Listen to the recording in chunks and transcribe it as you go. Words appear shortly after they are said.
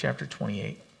chapter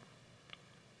 28.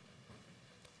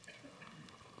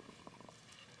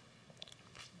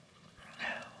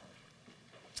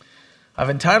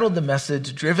 I've entitled the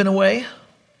message, Driven Away,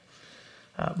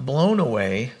 Blown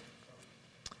Away,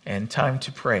 and Time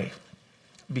to Pray.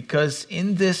 Because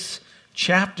in this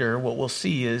chapter, what we'll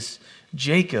see is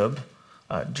Jacob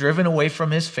driven away from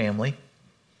his family.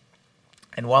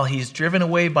 And while he's driven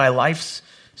away by life's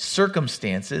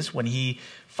circumstances, when he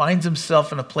finds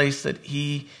himself in a place that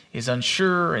he is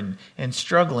unsure and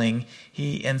struggling,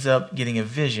 he ends up getting a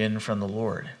vision from the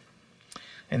Lord.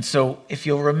 And so if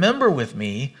you'll remember with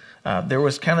me, there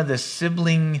was kind of this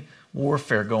sibling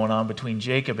warfare going on between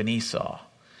Jacob and Esau.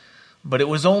 But it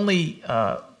was only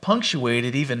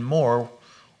punctuated even more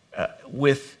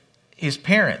with his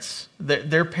parents.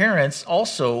 Their parents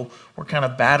also were kind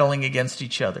of battling against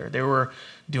each other. They were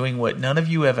doing what none of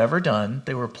you have ever done.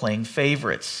 They were playing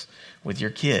favorites with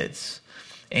your kids.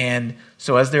 And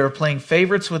so as they were playing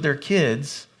favorites with their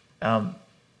kids,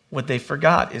 what they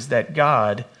forgot is that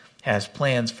God has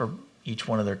plans for each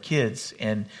one of their kids.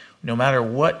 And no matter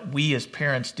what we as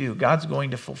parents do, God's going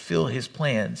to fulfill his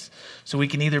plans. So we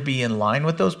can either be in line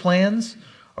with those plans,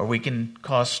 or we can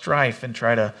cause strife and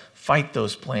try to fight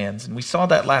those plans. And we saw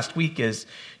that last week as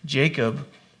Jacob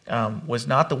was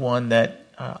not the one that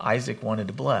Isaac wanted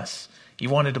to bless. He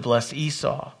wanted to bless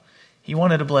Esau. He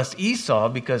wanted to bless Esau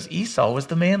because Esau was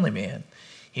the manly man.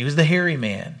 He was the hairy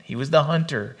man. He was the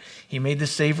hunter. He made the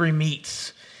savory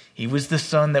meats. He was the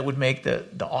son that would make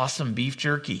the awesome beef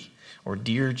jerky or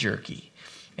deer jerky.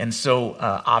 And so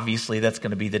obviously that's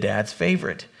going to be the dad's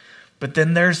favorite. But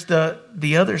then there's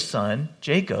the other son,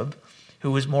 Jacob, who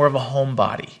was more of a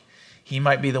homebody. He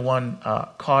might be the one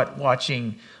caught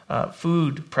watching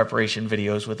food preparation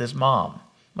videos with his mom,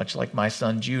 much like my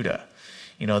son Judah.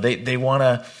 You know, they want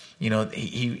to, you know,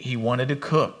 he wanted to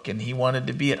cook and he wanted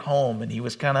to be at home and he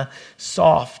was kind of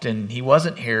soft and he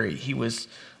wasn't hairy. He was,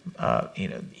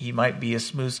 he might be as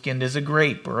smooth-skinned as a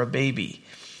grape or a baby.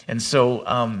 And so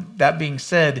that being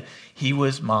said, he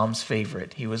was mom's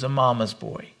favorite. He was a mama's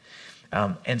boy.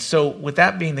 And so with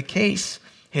that being the case,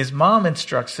 his mom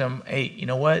instructs him, hey, you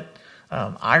know what?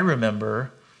 I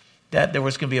remember that there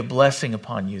was going to be a blessing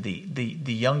upon you.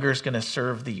 The younger is going to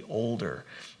serve the older.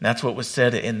 And that's what was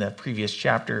said in the previous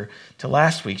chapter to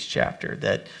last week's chapter,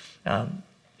 that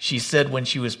she said when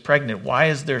she was pregnant, why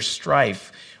is there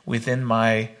strife within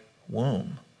my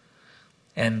womb?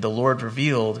 And the Lord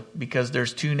revealed, because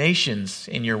there's two nations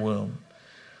in your womb,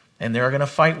 and they're going to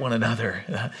fight one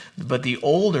another. But the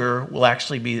older will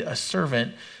actually be a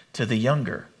servant to the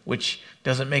younger, which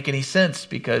doesn't make any sense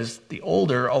because the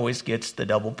older always gets the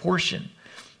double portion.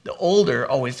 The older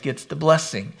always gets the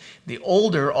blessing. The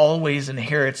older always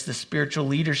inherits the spiritual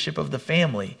leadership of the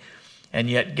family. And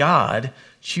yet God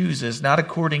chooses not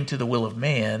according to the will of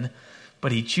man,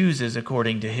 but he chooses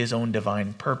according to his own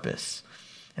divine purpose.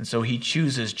 And so he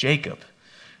chooses Jacob.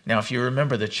 Now, if you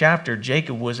remember the chapter,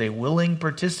 Jacob was a willing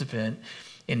participant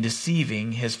in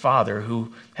deceiving his father,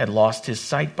 who had lost his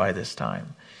sight by this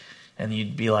time. And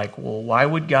you'd be like, well, why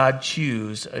would God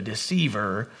choose a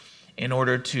deceiver in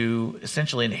order to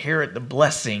essentially inherit the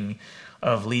blessing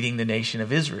of leading the nation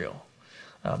of Israel?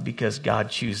 Because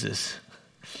God chooses,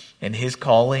 and his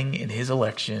calling and his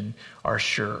election are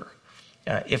sure.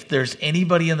 If there's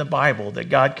anybody in the Bible that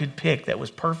God could pick that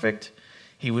was perfect,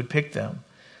 he would pick them.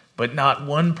 But not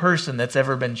one person that's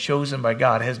ever been chosen by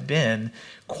God has been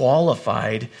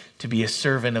qualified to be a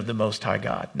servant of the Most High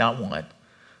God. Not one.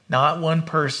 Not one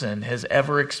person has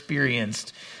ever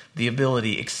experienced the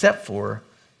ability except for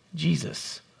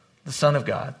Jesus, the Son of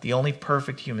God, the only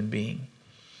perfect human being.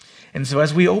 And so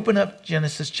as we open up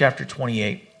Genesis chapter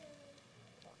 28,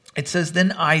 it says,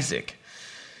 Then Isaac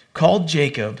called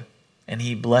Jacob, and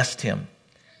he blessed him,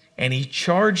 and he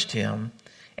charged him,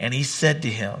 and he said to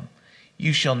him,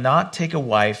 You shall not take a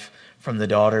wife from the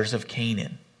daughters of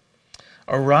Canaan.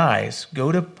 Arise,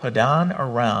 go to Padan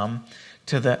Aram,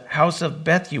 to the house of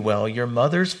Bethuel, your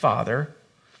mother's father,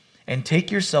 and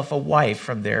take yourself a wife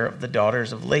from there of the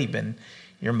daughters of Laban,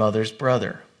 your mother's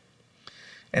brother.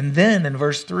 And then in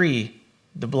verse 3,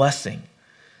 the blessing.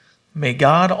 May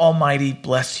God Almighty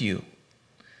bless you.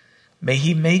 May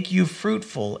he make you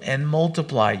fruitful and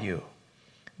multiply you,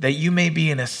 that you may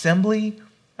be an assembly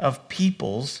of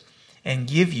peoples, and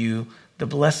give you the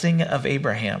blessing of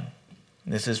Abraham.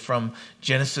 This is from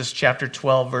Genesis chapter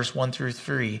 12, verse 1 through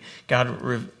 3. God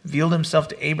revealed himself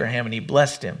to Abraham and he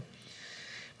blessed him.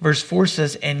 Verse 4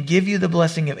 says, And give you the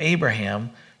blessing of Abraham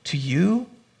to you,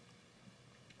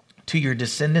 to your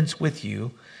descendants with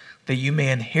you, that you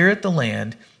may inherit the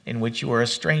land in which you are a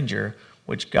stranger,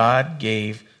 which God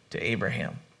gave to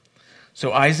Abraham.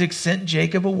 So Isaac sent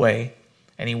Jacob away,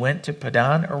 and he went to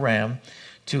Padan Aram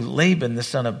to Laban the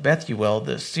son of Bethuel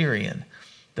the Syrian,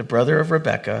 the brother of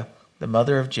Rebekah, the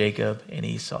mother of Jacob and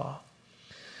Esau.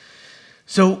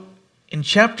 So in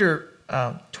chapter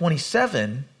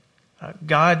 27,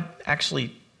 God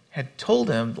actually had told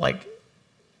him, like,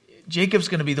 Jacob's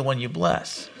going to be the one you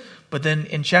bless. But then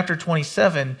in chapter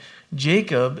 27,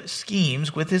 Jacob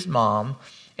schemes with his mom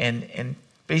and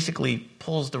basically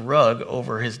pulls the rug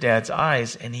over his dad's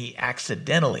eyes, and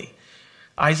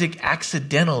Isaac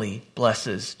accidentally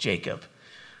blesses Jacob.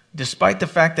 Despite the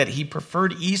fact that he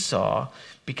preferred Esau,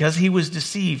 because he was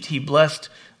deceived, he blessed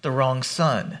the wrong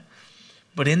son.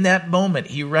 But in that moment,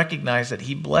 he recognized that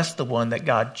he blessed the one that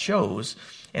God chose.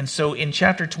 And so in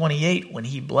chapter 28, when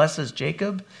he blesses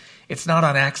Jacob, it's not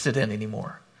on accident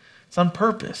anymore. It's on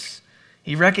purpose.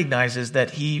 He recognizes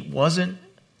that he wasn't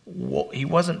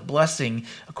blessing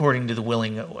according to the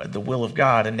will of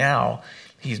God, and now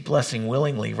he's blessing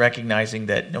willingly, recognizing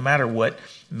that no matter what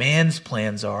man's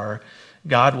plans are,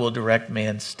 God will direct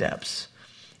man's steps.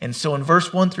 And so in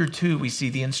verse 1 through 2, we see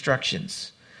the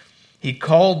instructions. He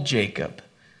called Jacob.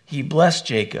 He blessed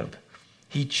Jacob.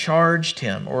 He charged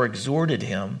him or exhorted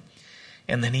him,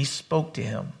 and then he spoke to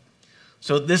him.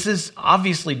 So this is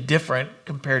obviously different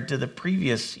compared to the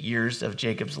previous years of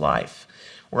Jacob's life,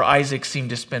 where Isaac seemed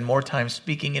to spend more time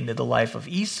speaking into the life of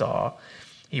Esau.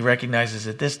 He recognizes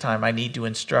at this time, I need to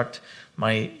instruct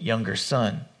my younger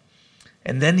son.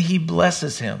 And then he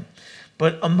blesses him.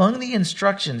 But among the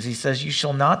instructions, he says, you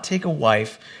shall not take a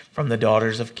wife from the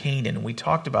daughters of Canaan. We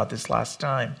talked about this last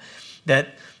time, that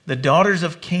the daughters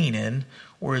of Canaan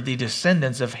were the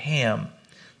descendants of Ham,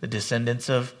 the descendants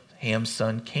of Ham's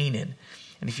son Canaan.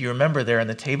 And if you remember there in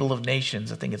the table of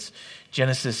nations, I think it's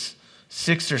Genesis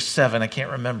 6 or 7, I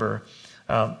can't remember,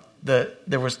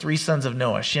 there was 3 sons of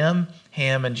Noah, Shem,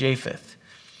 Ham, and Japheth.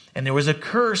 And there was a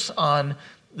curse on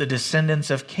the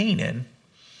descendants of Canaan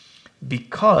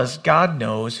because God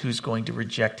knows who's going to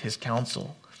reject his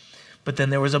counsel. But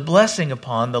then there was a blessing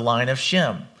upon the line of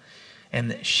Shem.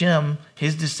 And Shem,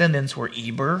 his descendants were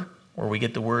Eber, where we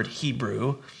get the word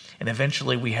Hebrew, and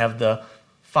eventually we have the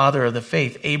father of the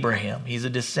faith, Abraham. He's a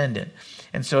descendant.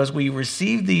 And so as we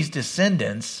receive these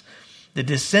descendants, the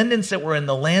descendants that were in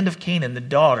the land of Canaan, the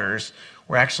daughters,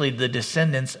 were actually the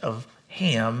descendants of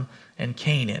Ham and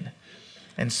Canaan.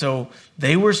 And so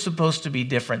they were supposed to be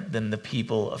different than the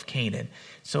people of Canaan.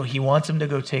 So he wants him to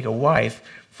go take a wife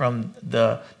from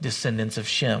the descendants of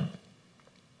Shem.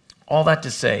 All that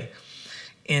to say,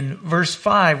 in verse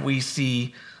 5, we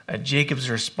see Jacob's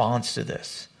response to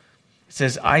this. It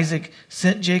says, Isaac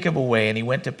sent Jacob away, and he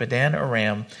went to Padan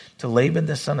Aram to Laban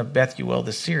the son of Bethuel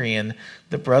the Syrian,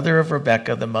 the brother of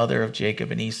Rebekah, the mother of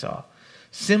Jacob and Esau.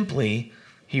 Simply,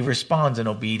 he responds in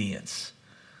obedience.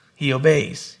 He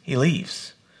obeys. He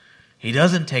leaves. He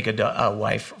doesn't take a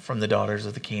wife from the daughters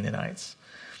of the Canaanites.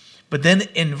 But then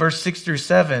in verse 6 through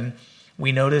 7,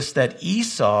 we notice that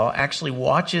Esau actually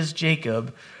watches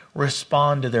Jacob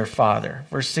respond to their father.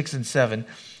 Verse 6 and 7,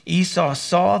 Esau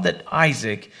saw that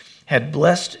Isaac had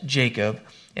blessed Jacob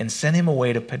and sent him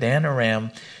away to Padan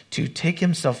Aram to take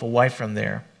himself a wife from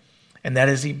there. And that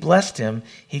as he blessed him,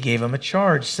 he gave him a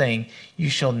charge, saying, you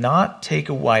shall not take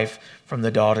a wife from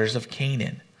the daughters of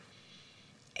Canaan.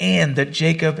 And that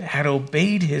Jacob had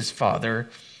obeyed his father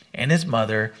and his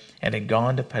mother and had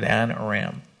gone to Padan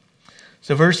Aram.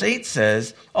 So verse 8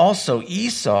 says, also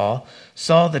Esau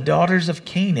saw the daughters of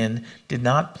Canaan did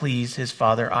not please his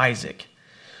father Isaac.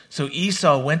 So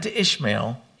Esau went to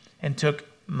Ishmael and took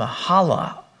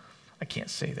Mahalath, I can't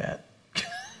say that,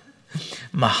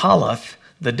 Mahalath,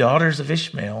 the daughters of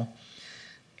Ishmael,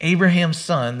 Abraham's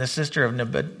son, the sister of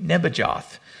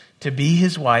Nebajoth, to be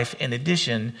his wife in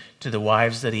addition to the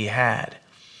wives that he had.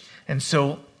 And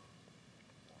so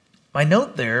my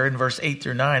note there in verse 8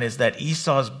 through 9 is that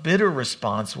Esau's bitter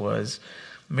response was,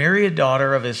 marry a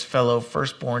daughter of his fellow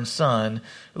firstborn son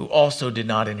who also did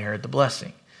not inherit the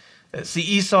blessing. See,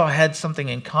 Esau had something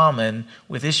in common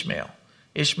with Ishmael.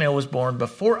 Ishmael was born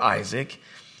before Isaac,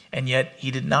 and yet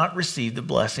he did not receive the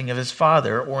blessing of his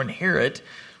father or inherit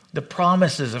the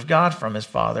promises of God from his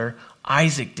father.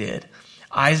 Isaac did.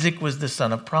 Isaac was the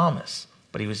son of promise,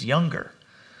 but he was younger.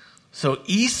 So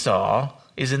Esau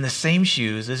is in the same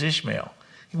shoes as Ishmael.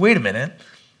 Wait a minute.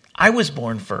 I was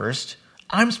born first.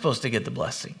 I'm supposed to get the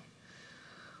blessing.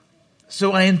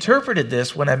 So I interpreted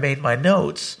this when I made my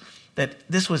notes that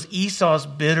this was Esau's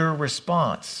bitter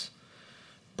response.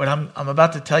 But I'm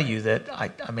about to tell you that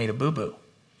I made a boo-boo.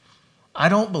 I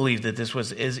don't believe that this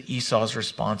was Esau's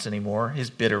response anymore, his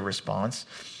bitter response.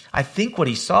 I think what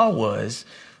he saw was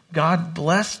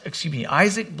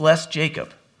Isaac blessed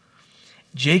Jacob.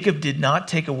 Jacob did not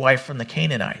take a wife from the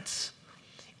Canaanites.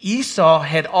 Esau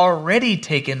had already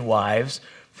taken wives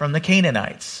from the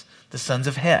Canaanites, the sons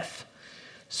of Heth.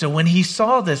 So when he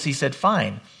saw this, he said,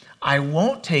 fine, I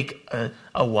won't take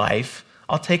a wife.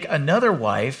 I'll take another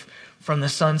wife from the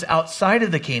sons outside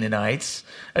of the Canaanites,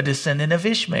 a descendant of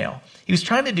Ishmael. He was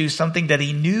trying to do something that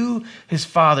he knew his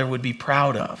father would be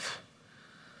proud of.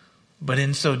 But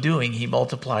in so doing, he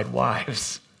multiplied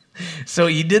wives. So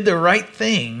he did the right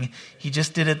thing. He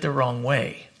just did it the wrong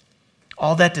way.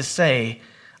 All that to say,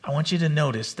 I want you to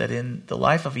notice that in the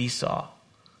life of Esau,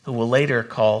 who we'll later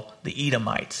call the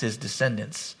Edomites, his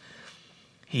descendants,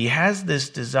 he has this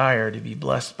desire to be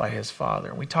blessed by his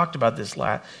father. We talked about this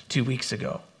 2 weeks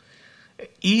ago.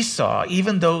 Esau,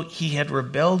 even though he had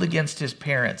rebelled against his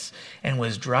parents and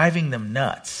was driving them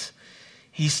nuts,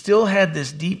 he still had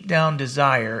this deep down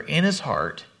desire in his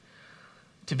heart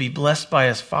to be blessed by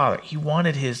his father. He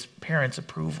wanted his parents'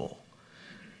 approval.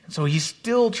 So he's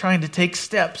still trying to take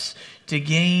steps to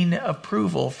gain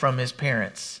approval from his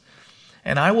parents.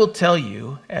 And I will tell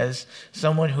you, as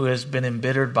someone who has been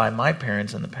embittered by my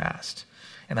parents in the past,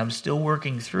 and I'm still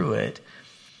working through it,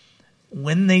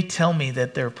 when they tell me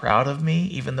that they're proud of me,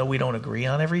 even though we don't agree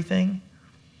on everything,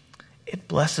 it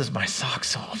blesses my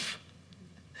socks off.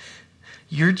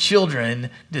 Your children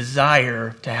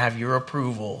desire to have your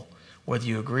approval, whether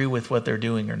you agree with what they're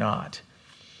doing or not.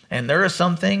 And there are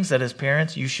some things that as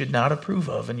parents you should not approve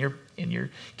of in your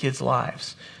kids'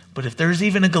 lives. But if there's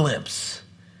even a glimpse,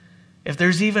 if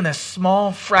there's even a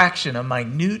small fraction, a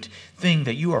minute thing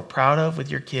that you are proud of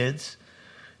with your kids,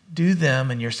 do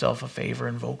them and yourself a favor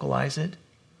and vocalize it.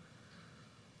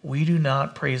 We do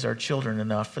not praise our children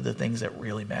enough for the things that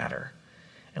really matter.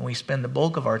 And we spend the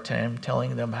bulk of our time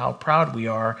telling them how proud we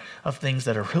are of things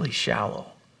that are really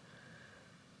shallow.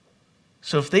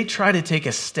 So if they try to take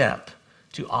a step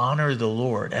to honor the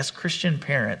Lord as Christian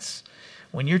parents,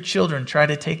 when your children try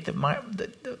to take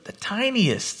the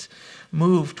tiniest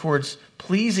move towards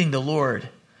pleasing the Lord,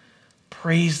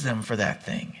 praise them for that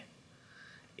thing.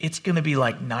 It's going to be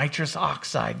like nitrous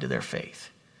oxide to their faith.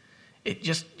 It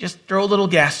just throw a little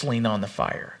gasoline on the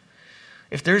fire.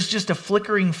 If there's just a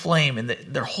flickering flame and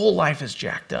their whole life is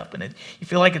jacked up and you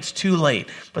feel like it's too late,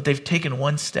 but they've taken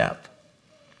one step,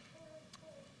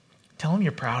 tell them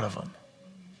you're proud of them.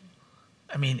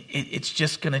 I mean, it's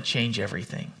just going to change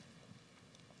everything.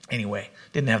 Anyway,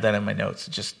 didn't have that in my notes.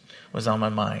 It just was on my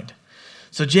mind.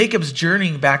 So Jacob's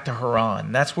journeying back to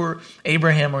Haran. That's where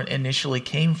Abraham initially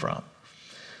came from.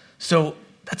 So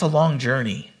that's a long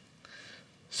journey.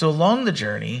 So along the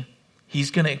journey, he's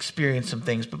going to experience some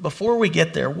things. But before we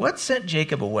get there, what sent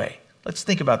Jacob away? Let's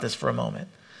think about this for a moment.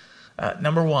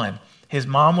 Number one, his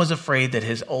mom was afraid that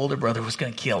his older brother was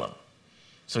going to kill him.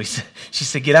 So she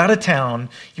said, get out of town.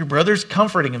 Your brother's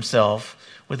comforting himself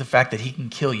with the fact that he can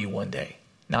kill you one day.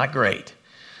 Not great.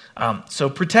 So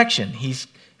protection. He's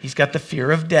got the fear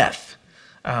of death.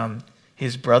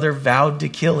 His brother vowed to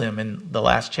kill him in the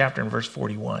last chapter in verse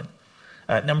 41.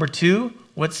 Number two,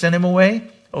 what sent him away?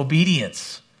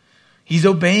 Obedience. He's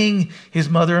obeying his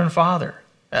mother and father.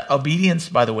 Obedience,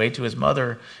 by the way, to his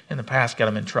mother in the past got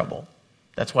him in trouble.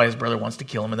 That's why his brother wants to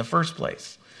kill him in the first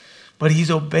place. But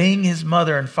he's obeying his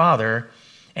mother and father,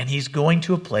 and he's going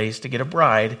to a place to get a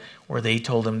bride where they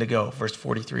told him to go. Verse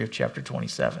 43 of chapter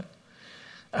 27.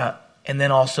 And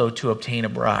then also to obtain a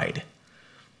bride.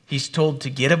 He's told to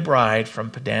get a bride from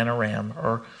Padan Aram,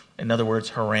 or in other words,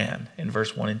 Haran, in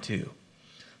verse 1 and 2.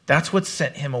 That's what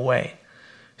sent him away.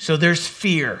 So there's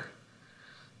fear.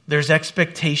 There's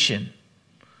expectation.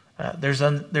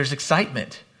 There's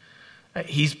excitement.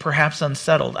 He's perhaps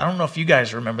unsettled. I don't know if you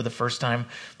guys remember the first time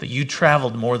that you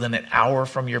traveled more than an hour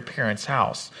from your parents'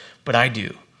 house, but I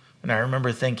do. And I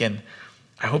remember thinking,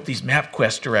 I hope these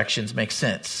MapQuest directions make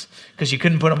sense, because you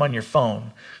couldn't put them on your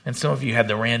phone. And some of you had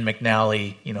the Rand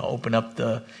McNally, open up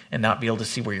and not be able to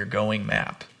see where you're going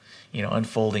map,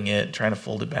 unfolding it, trying to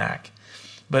fold it back.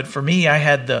 But for me, I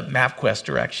had the MapQuest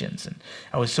directions, and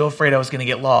I was so afraid I was going to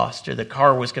get lost or the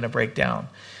car was going to break down.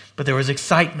 But there was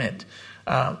excitement.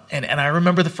 And I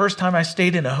remember the first time I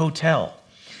stayed in a hotel.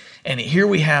 And here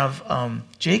we have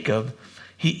Jacob.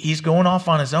 He's going off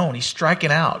on his own. He's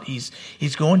striking out.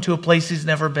 He's going to a place he's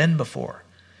never been before.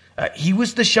 He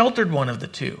was the sheltered one of the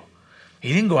two.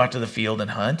 He didn't go out to the field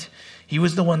and hunt. He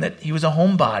was the one he was a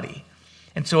homebody.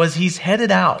 And so as he's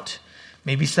headed out,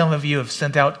 maybe some of you have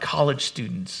sent out college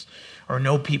students or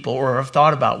know people or have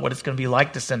thought about what it's going to be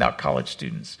like to send out college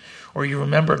students. Or you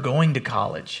remember going to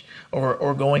college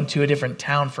or going to a different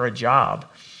town for a job.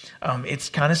 It's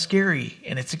kind of scary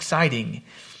and it's exciting.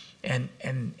 And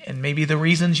maybe the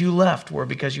reasons you left were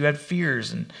because you had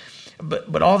fears.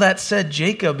 But all that said,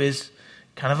 Jacob is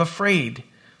kind of afraid,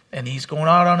 and he's going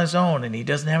out on his own, and he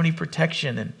doesn't have any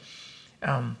protection.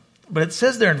 But it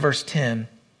says there in verse 10,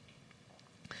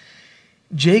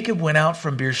 Jacob went out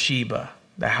from Beersheba,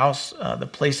 the house, the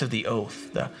place of the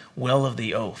oath, the well of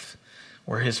the oath,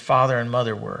 where his father and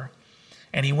mother were.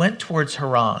 And he went towards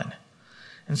Haran.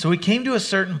 And so he came to a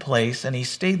certain place, and he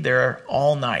stayed there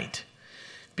all night,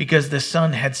 because the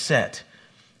sun had set.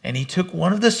 And he took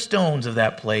one of the stones of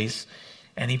that place,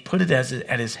 and he put it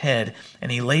at his head,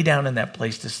 and he lay down in that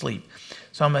place to sleep.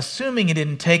 So I'm assuming he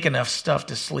didn't take enough stuff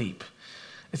to sleep.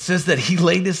 It says that he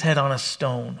laid his head on a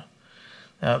stone.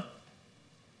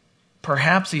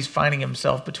 Perhaps he's finding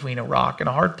himself between a rock and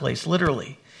a hard place,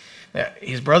 literally.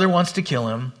 His brother wants to kill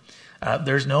him.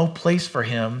 There's no place for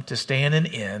him to stay in an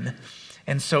inn.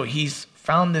 And so he's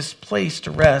found this place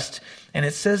to rest. And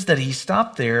it says that he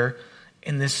stopped there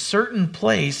in this certain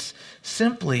place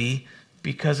simply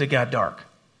because it got dark.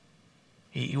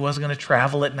 He wasn't going to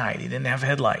travel at night. He didn't have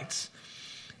headlights.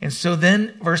 And so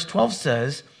then verse 12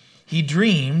 says, he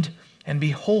dreamed, and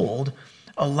behold,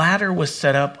 a ladder was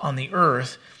set up on the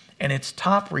earth, and its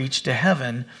top reached to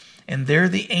heaven, and there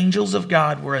the angels of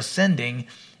God were ascending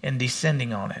and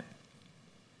descending on it.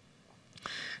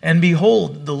 And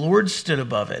behold, the Lord stood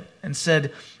above it and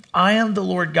said, I am the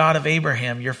Lord God of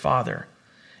Abraham, your father,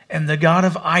 and the God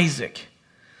of Isaac.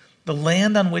 The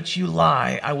land on which you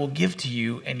lie I will give to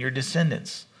you and your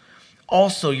descendants.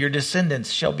 Also your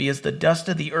descendants shall be as the dust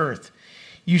of the earth.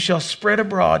 You shall spread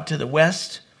abroad to the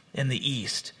west and the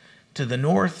east, to the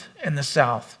north and the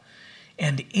south.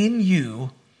 And in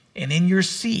you and in your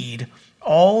seed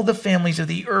all the families of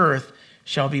the earth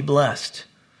shall be blessed.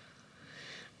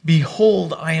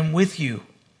 Behold, I am with you,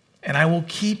 and I will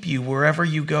keep you wherever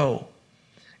you go,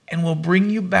 and will bring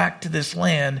you back to this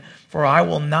land, for I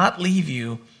will not leave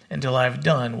you until I have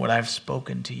done what I have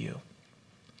spoken to you.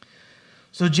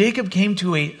 So Jacob came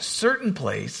to a certain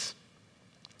place.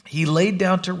 He laid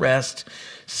down to rest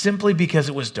simply because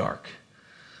it was dark.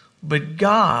 But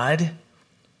God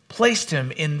placed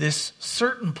him in this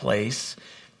certain place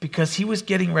because he was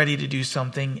getting ready to do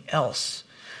something else.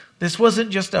 This wasn't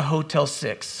just a Hotel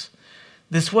 6.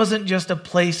 This wasn't just a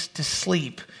place to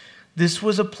sleep. This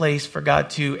was a place for God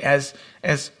to, as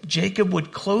Jacob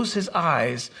would close his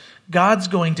eyes, God's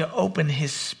going to open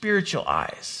his spiritual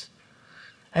eyes.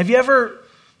 Have you ever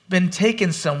been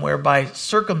taken somewhere by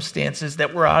circumstances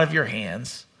that were out of your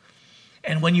hands?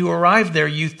 And when you arrived there,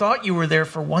 you thought you were there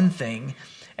for one thing,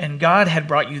 and God had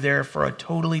brought you there for a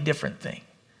totally different thing.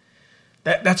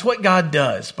 That's what God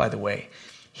does, by the way.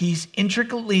 He's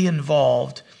intricately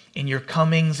involved in your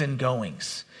comings and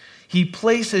goings. He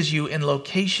places you in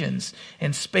locations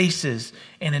and spaces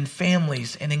and in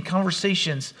families and in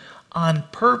conversations on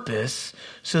purpose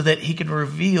so that he can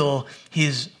reveal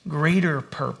his greater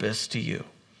purpose to you.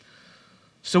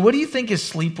 So what do you think his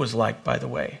sleep was like, by the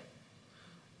way?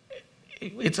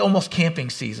 It's almost camping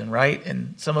season, right?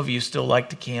 And some of you still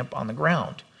like to camp on the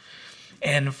ground.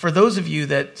 And for those of you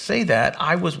that say that,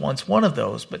 I was once one of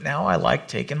those, but now I like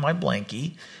taking my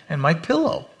blankie and my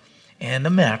pillow and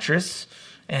a mattress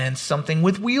and something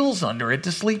with wheels under it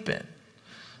to sleep in.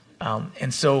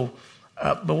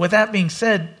 But with that being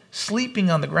said,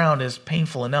 sleeping on the ground is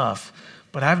painful enough,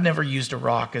 but I've never used a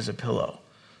rock as a pillow.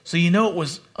 So you know it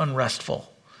was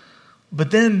unrestful. But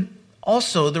then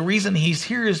also the reason he's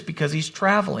here is because he's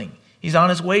traveling. He's on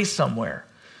his way somewhere.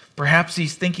 Perhaps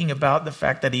he's thinking about the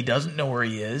fact that he doesn't know where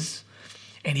he is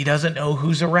and he doesn't know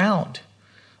who's around.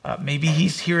 Maybe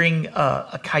he's hearing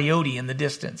a coyote in the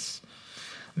distance.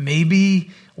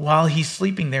 Maybe while he's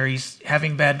sleeping there, he's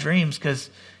having bad dreams because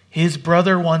his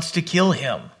brother wants to kill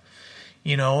him.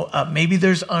 Maybe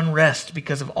there's unrest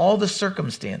because of all the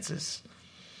circumstances.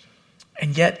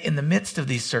 And yet, in the midst of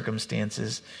these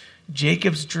circumstances,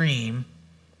 Jacob's dream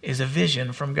is a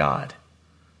vision from God.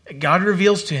 God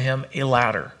reveals to him a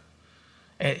ladder.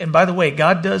 And by the way,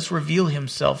 God does reveal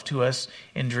himself to us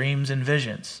in dreams and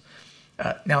visions.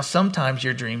 Now, sometimes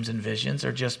your dreams and visions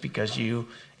are just because you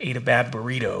ate a bad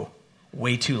burrito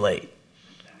way too late.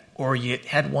 Or you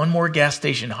had one more gas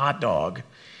station hot dog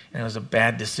and it was a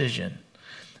bad decision.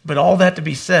 But all that to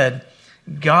be said,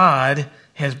 God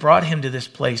has brought him to this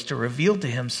place to reveal to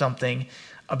him something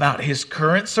about his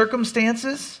current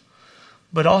circumstances,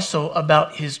 but also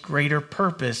about his greater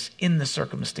purpose in the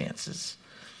circumstances.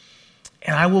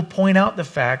 And I will point out the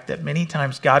fact that many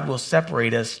times God will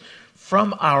separate us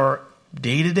from our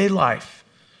day-to-day life.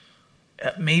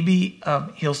 Maybe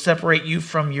he'll separate you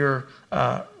from your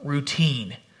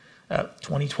routine.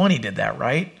 2020 did that,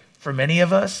 right? For many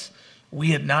of us,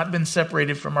 we had not been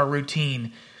separated from our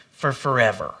routine for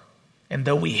forever. And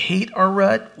though we hate our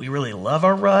rut, we really love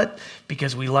our rut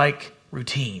because we like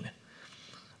routine.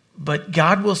 But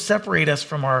God will separate us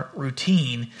from our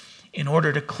routine in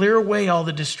order to clear away all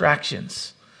the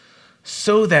distractions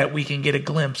so that we can get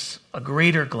a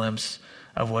greater glimpse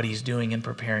of what he's doing and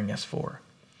preparing us for.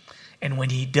 And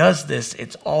when he does this,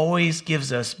 it always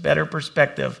gives us better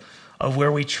perspective of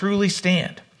where we truly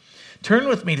stand. Turn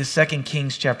with me to 2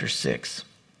 Kings chapter 6.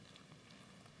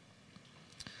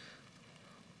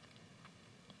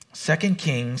 2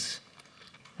 Kings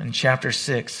in chapter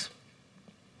 6.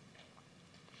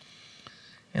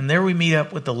 And there we meet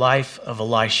up with the life of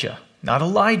Elisha. Not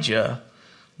Elijah,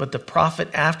 but the prophet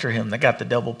after him that got the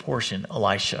double portion,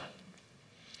 Elisha.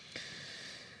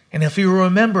 And if you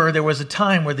remember, there was a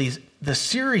time where the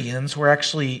Syrians were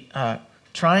actually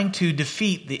trying to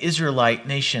defeat the Israelite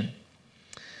nation.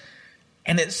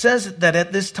 And it says that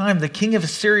at this time, the king of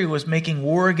Assyria was making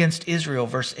war against Israel,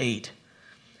 verse 8.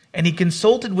 And he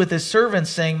consulted with his servants,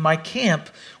 saying, my camp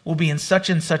will be in such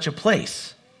and such a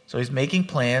place. So he's making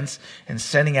plans and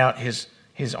sending out his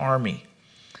army.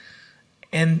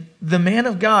 And the man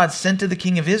of God sent to the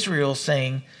king of Israel,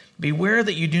 saying, beware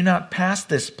that you do not pass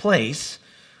this place,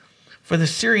 for the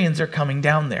Syrians are coming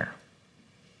down there.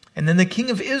 And then the king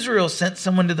of Israel sent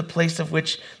someone to the place of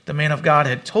which the man of God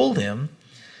had told him,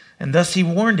 and thus he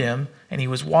warned him, and he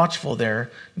was watchful there,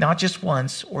 not just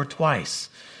once or twice.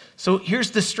 So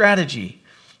here's the strategy.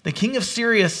 The king of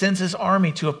Syria sends his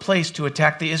army to a place to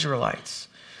attack the Israelites.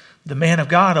 The man of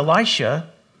God,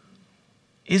 Elisha,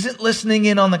 isn't listening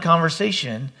in on the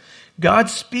conversation.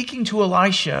 God's speaking to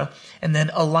Elisha, and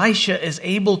then Elisha is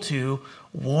able to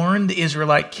warn the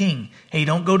Israelite king, hey,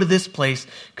 don't go to this place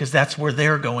because that's where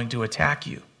they're going to attack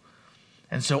you.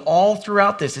 And so all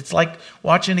throughout this, it's like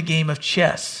watching a game of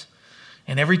chess.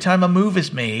 And every time a move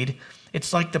is made,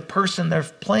 it's like the person they're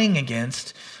playing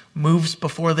against moves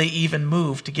before they even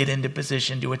move to get into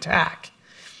position to attack.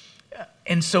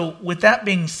 And so with that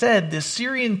being said, the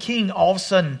Syrian king all of a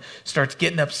sudden starts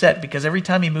getting upset because every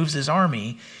time he moves his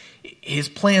army, his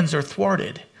plans are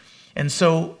thwarted. And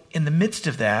so in the midst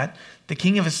of that, the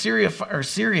king of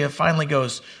Syria finally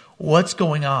goes, what's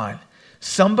going on?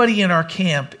 Somebody in our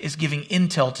camp is giving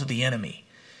intel to the enemy,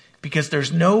 because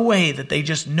there's no way that they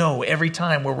just know every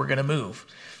time where we're going to move.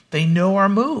 They know our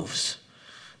moves.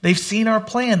 They've seen our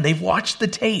plan. They've watched the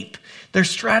tape. They're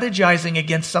strategizing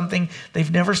against something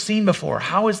they've never seen before.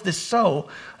 How is this so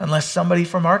unless somebody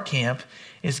from our camp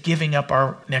is giving up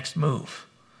our next move?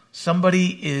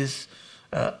 Somebody is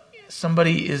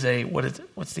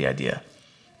what's the idea?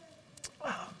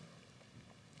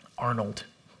 Arnold.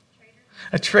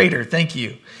 A traitor, thank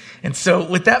you. And so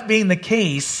with that being the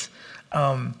case,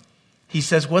 he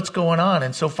says, what's going on?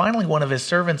 And so finally one of his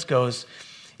servants goes,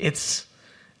 it's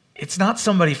not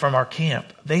somebody from our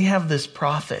camp. They have this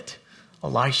prophet,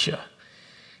 Elisha,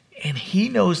 and he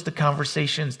knows the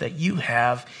conversations that you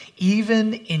have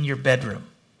even in your bedroom.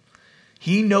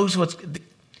 He knows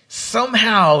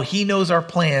somehow he knows our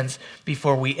plans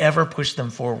before we ever push them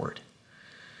forward.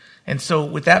 And so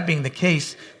with that being the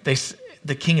case,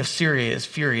 the king of Syria is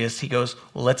furious. He goes,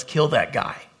 well, let's kill that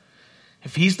guy.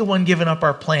 If he's the one giving up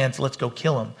our plans, let's go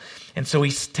kill him. And so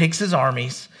he takes his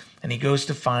armies and he goes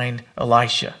to find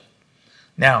Elisha.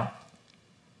 Now,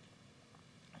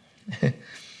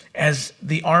 as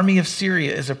the army of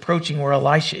Syria is approaching where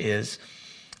Elisha is,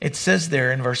 it says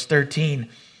there in verse 13,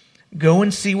 go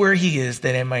and see where he is,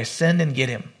 that I may ascend and get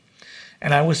him.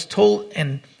 And it was told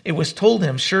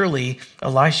him, surely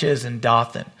Elisha is in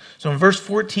Dothan. So in verse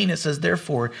 14 it says,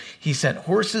 therefore he sent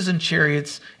horses and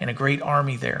chariots and a great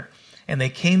army there. And they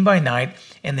came by night,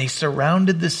 and they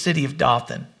surrounded the city of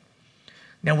Dothan.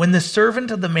 Now when the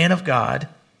servant of the man of God,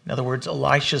 in other words,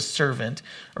 Elisha's servant,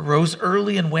 arose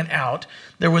early and went out,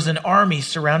 there was an army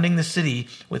surrounding the city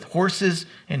with horses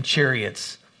and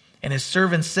chariots. And his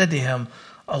servant said to him,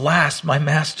 alas, my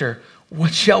master,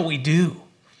 what shall we do?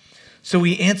 So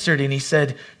he answered and he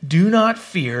said, do not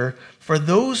fear, for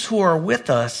those who are with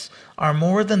us are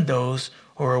more than those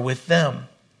who are with them.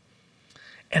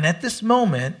 And at this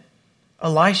moment,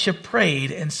 Elisha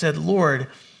prayed and said, Lord,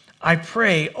 I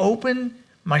pray, open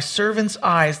my servant's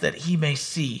eyes that he may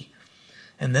see.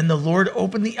 And then the Lord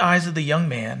opened the eyes of the young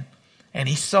man, and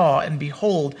he saw, and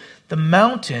behold, the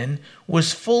mountain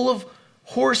was full of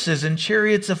horses and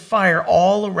chariots of fire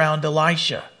all around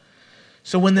Elisha.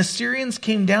 So when the Syrians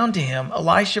came down to him,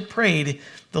 Elisha prayed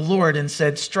the Lord and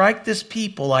said, strike this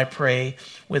people, I pray,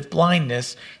 with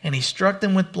blindness. And he struck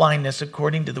them with blindness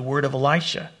according to the word of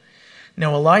Elisha.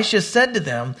 Now Elisha said to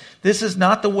them, this is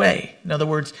not the way. In other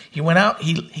words, he went out,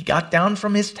 he got down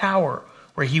from his tower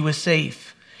where he was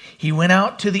safe. He went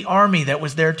out to the army that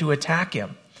was there to attack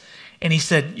him. And he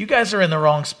said, you guys are in the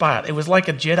wrong spot. It was like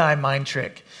a Jedi mind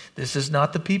trick. This is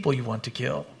not the people you want to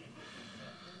kill.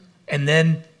 And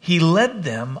then he led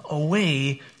them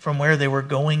away from where they were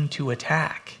going to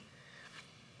attack.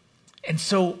 And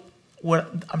so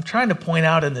what I'm trying to point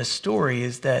out in this story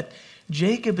is that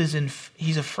Jacob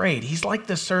he's afraid. He's like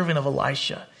the servant of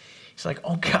Elisha. He's like,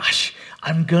 oh gosh,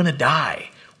 I'm going to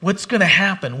die. What's going to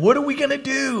happen? What are we going to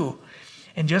do?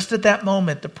 And just at that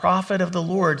moment, the prophet of the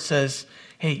Lord says,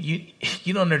 hey,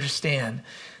 you don't understand.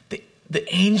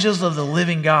 The angels of the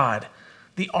living God,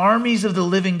 the armies of the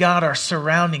living God are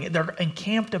surrounding it. They're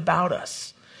encamped about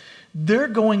us. They're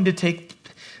going to take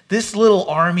this little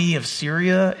army of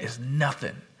Syria is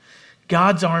nothing.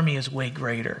 God's army is way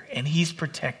greater, and he's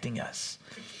protecting us.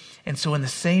 And so in the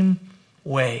same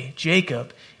way,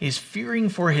 Jacob is fearing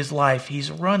for his life. He's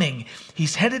running.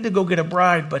 He's headed to go get a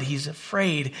bride, but he's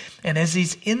afraid. And as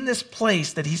he's in this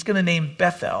place that he's going to name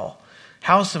Bethel,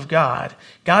 house of God,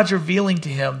 God's revealing to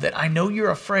him that I know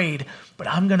you're afraid, but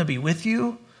I'm going to be with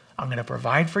you. I'm going to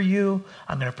provide for you.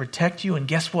 I'm going to protect you. And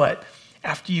guess what?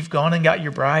 After you've gone and got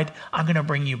your bride, I'm going to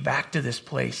bring you back to this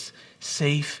place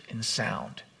safe and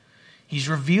sound. He's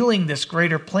revealing this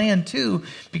greater plan too,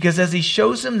 because as he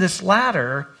shows him this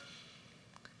ladder,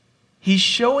 he's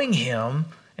showing him,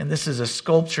 and this is a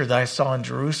sculpture that I saw in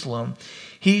Jerusalem,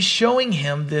 he's showing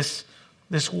him this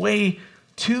way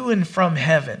to and from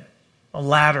heaven, a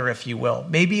ladder, if you will.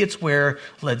 Maybe it's where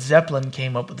Led Zeppelin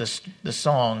came up with the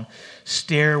song,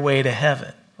 Stairway to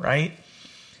Heaven, right?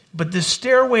 But the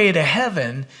stairway to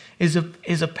heaven is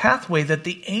a pathway that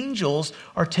the angels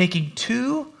are taking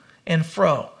to and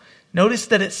fro. Notice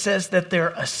that it says that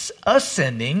they're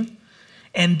ascending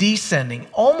and descending,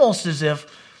 almost as if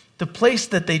the place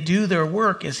that they do their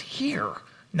work is here,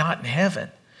 not in heaven.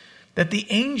 That the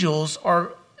angels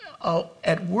are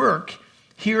at work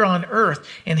here on earth.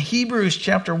 In Hebrews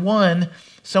chapter 1,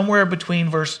 somewhere between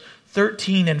verse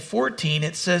 13 and 14,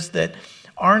 it says that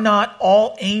are not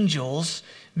all angels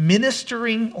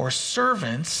ministering or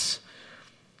servants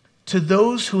to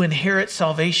those who inherit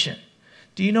salvation?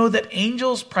 Do you know that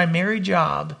angels' primary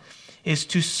job is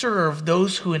to serve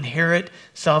those who inherit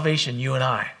salvation, you and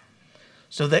I?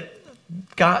 So that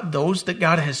those that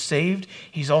God has saved,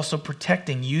 he's also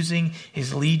protecting using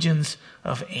his legions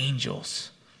of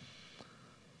angels.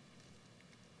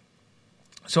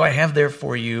 So I have there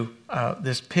for you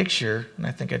this picture, and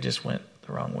I think I just went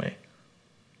the wrong way.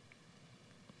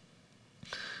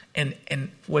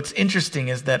 And what's interesting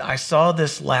is that I saw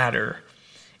this ladder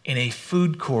in a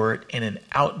food court in an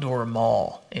outdoor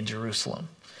mall in Jerusalem.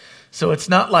 So it's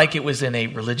not like it was in a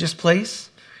religious place,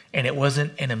 and it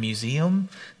wasn't in a museum.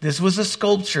 This was a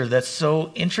sculpture that's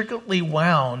so intricately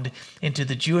wound into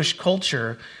the Jewish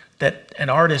culture that an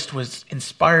artist was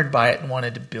inspired by it and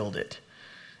wanted to build it.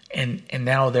 And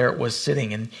now there it was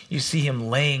sitting, and you see him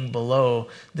laying below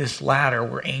this ladder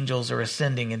where angels are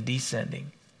ascending and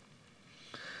descending.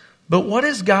 But what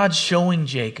is God showing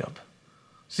Jacob?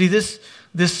 See, this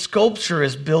sculpture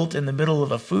is built in the middle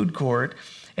of a food court,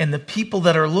 and the people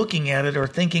that are looking at it are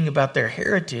thinking about their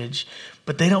heritage,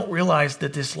 but they don't realize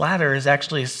that this ladder is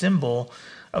actually a symbol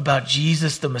about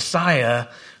Jesus the Messiah,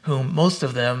 whom most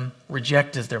of them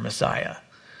reject as their Messiah.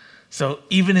 So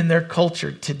even in their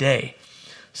culture today.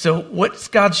 So what's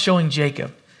God showing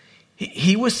Jacob?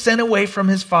 He was sent away from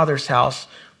his father's house,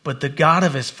 but the God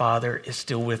of his father is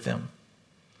still with him.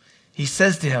 He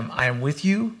says to him, I am with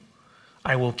you.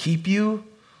 I will keep you.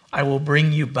 I will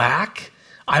bring you back.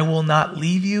 I will not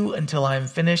leave you until I am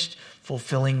finished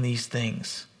fulfilling these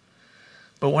things.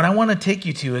 But what I want to take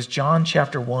you to is John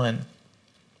chapter 1.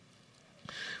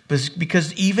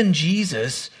 Because even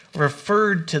Jesus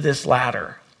referred to this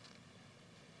ladder.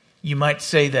 You might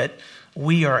say that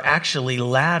we are actually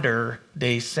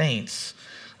Latter-day Saints,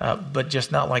 but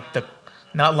just not like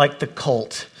the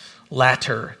cult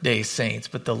Latter-day Saints,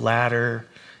 but the ladder.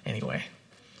 Anyway,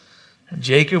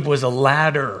 Jacob was a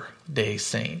Latter-day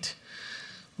Saint.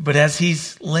 But as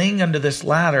he's laying under this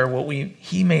ladder, what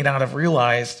he may not have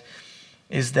realized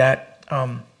is that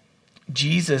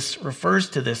Jesus refers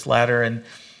to this ladder in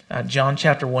John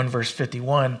chapter 1, verse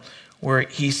 51, where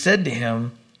he said to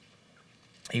him,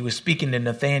 he was speaking to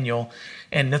Nathanael,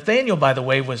 and Nathanael, by the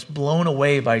way, was blown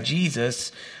away by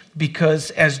Jesus, because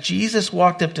as Jesus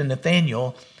walked up to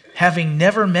Nathanael, having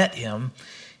never met him,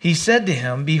 he said to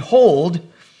him, behold,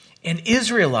 an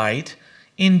Israelite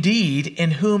indeed,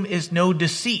 in whom is no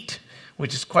deceit,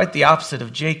 which is quite the opposite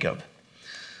of Jacob.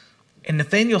 And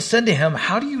Nathanael said to him,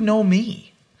 how do you know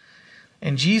me?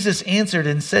 And Jesus answered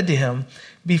and said to him,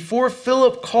 before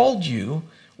Philip called you,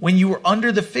 when you were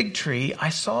under the fig tree, I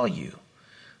saw you.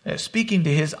 Speaking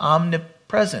to his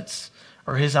omnipresence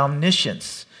or his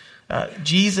omniscience.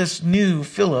 Jesus knew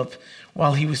Philip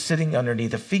while he was sitting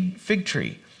underneath a fig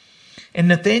tree. And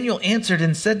Nathanael answered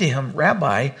and said to him,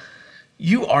 Rabbi,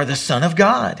 you are the Son of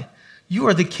God. You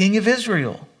are the King of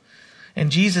Israel.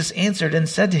 And Jesus answered and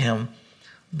said to him,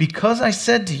 because I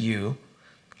said to you,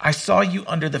 I saw you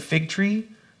under the fig tree,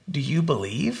 do you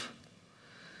believe?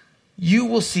 You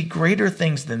will see greater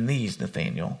things than these,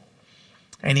 Nathanael.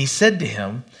 And he said to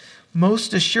him,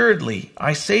 most assuredly,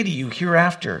 I say to you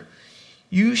hereafter,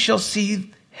 you shall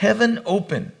see heaven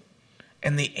open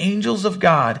and the angels of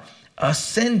God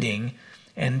ascending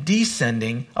and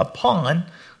descending upon,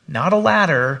 not a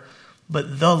ladder,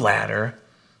 but the ladder,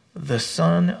 the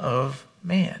Son of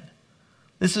Man.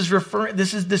 This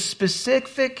is the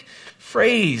specific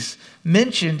phrase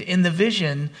mentioned in the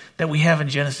vision that we have in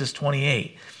Genesis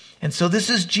 28. And so this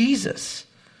is Jesus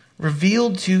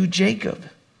revealed to Jacob.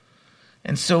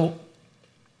 And so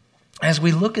as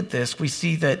we look at this, we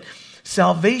see that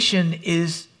salvation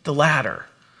is the ladder.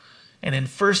 And in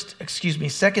 2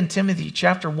 Timothy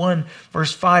chapter 1,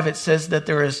 verse 5, it says that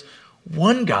there is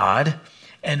one God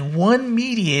and one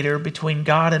mediator between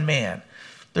God and man.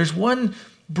 There's one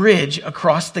bridge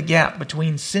across the gap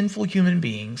between sinful human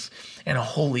beings and a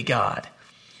holy God.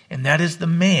 And that is the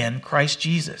man, Christ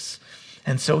Jesus.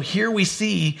 And so here we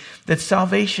see that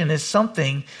salvation is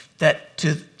something that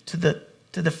to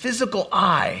the physical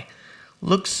eye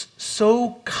looks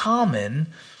so common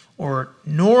or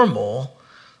normal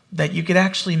that you could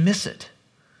actually miss it.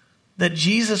 That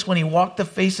Jesus, when he walked the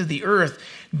face of the earth,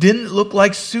 didn't look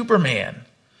like Superman,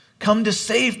 come to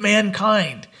save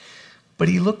mankind, but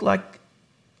he looked like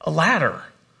a ladder.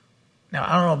 Now,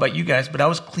 I don't know about you guys, but I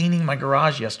was cleaning my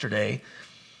garage yesterday,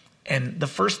 and the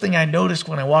first thing I noticed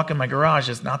when I walk in my garage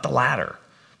is not the ladder.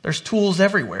 There's tools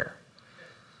everywhere.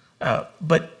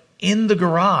 But in the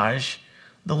garage,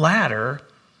 the ladder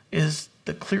is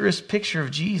the clearest picture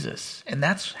of Jesus. And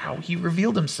that's how he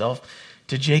revealed himself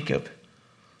to Jacob.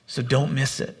 So don't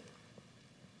miss it.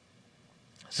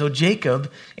 So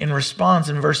Jacob, in response,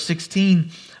 in verse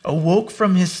 16, awoke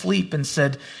from his sleep and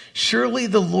said, surely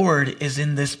the Lord is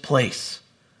in this place,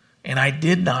 and I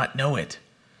did not know it.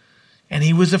 And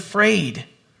he was afraid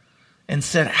and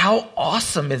said, how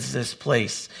awesome is this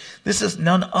place? This is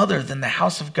none other than the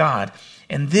house of God,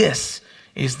 and this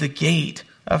is the gate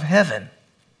of heaven.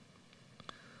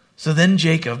 So then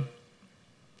Jacob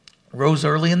rose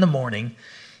early in the morning.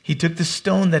 He took the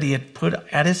stone that he had put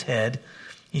at his head.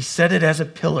 He set it as a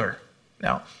pillar.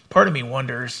 Now, part of me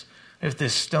wonders if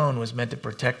this stone was meant to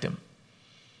protect him.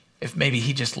 If maybe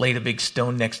he just laid a big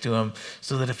stone next to him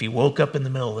so that if he woke up in the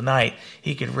middle of the night,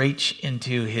 he could reach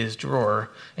into his drawer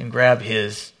and grab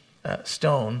his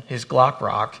stone, his Glock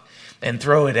rock, and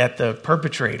throw it at the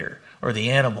perpetrator or the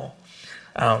animal.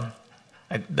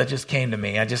 That just came to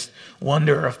me. I just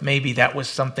wonder if maybe that was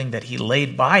something that he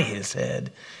laid by his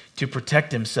head to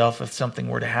protect himself if something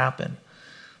were to happen.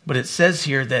 But it says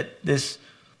here that this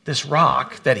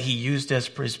rock that he used as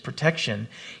his protection,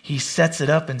 he sets it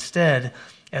up instead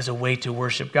as a way to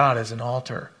worship God, as an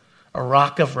altar, a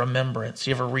rock of remembrance.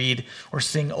 You ever read or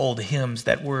sing old hymns,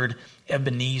 that word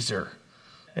Ebenezer?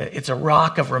 It's a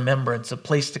rock of remembrance, a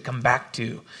place to come back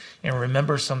to and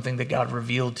remember something that God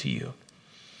revealed to you.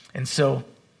 And so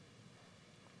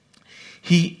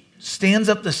he stands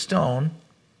up the stone,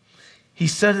 he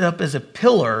set it up as a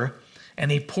pillar, and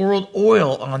he poured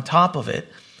oil on top of it,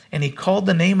 and he called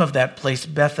the name of that place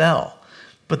Bethel.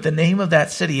 But the name of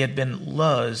that city had been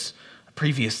Luz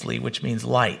previously, which means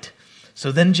light.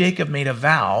 So then Jacob made a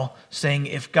vow, saying,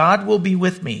 if God will be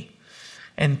with me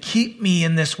and keep me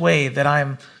in this way that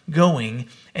I'm going,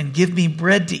 and give me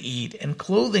bread to eat and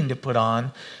clothing to put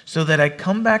on, so that I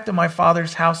come back to my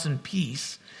father's house in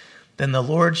peace, then the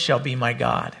Lord shall be my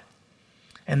God.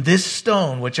 And this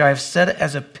stone, which I have set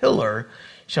as a pillar,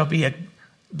 shall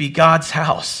be God's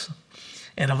house.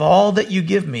 And of all that you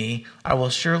give me, I will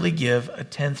surely give a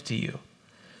tenth to you.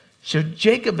 So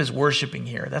Jacob is worshiping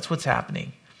here. That's what's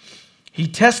happening. He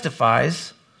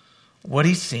testifies what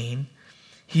he's seen.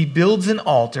 He builds an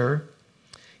altar.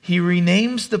 He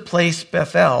renames the place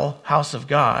Bethel, house of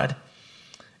God.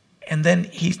 And then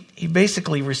he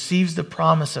basically receives the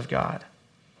promise of God.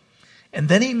 And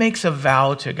then he makes a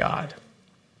vow to God.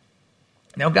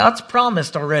 Now God's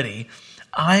promised already,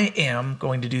 I am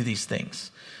going to do these things.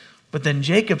 But then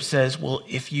Jacob says, well,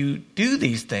 if you do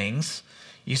these things,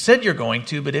 you said you're going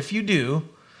to, but if you do,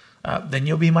 then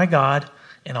you'll be my God,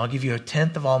 and I'll give you a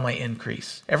tenth of all my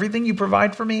increase. Everything you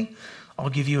provide for me, I'll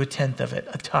give you a tenth of it,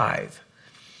 a tithe.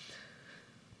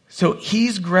 So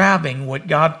he's grabbing what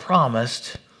God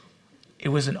promised. It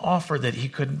was an offer that he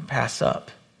couldn't pass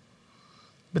up.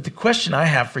 But the question I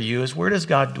have for you is, where does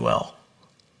God dwell?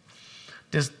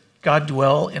 God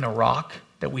dwell in a rock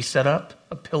that we set up,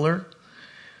 a pillar?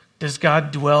 Does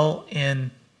God dwell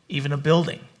in even a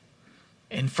building?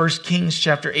 In 1 Kings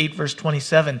chapter 8, verse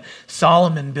 27,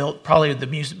 Solomon built probably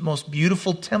the most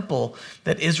beautiful temple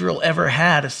that Israel ever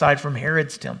had aside from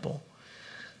Herod's temple.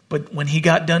 But when he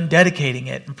got done dedicating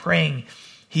it and praying,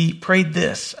 he prayed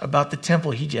this about the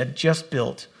temple he had just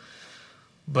built.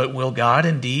 But will God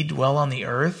indeed dwell on the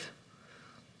earth?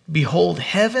 Behold,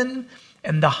 heaven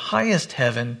and the highest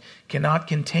heaven cannot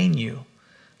contain you.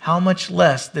 How much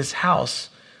less this house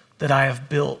that I have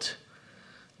built?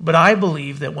 But I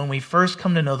believe that when we first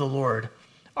come to know the Lord,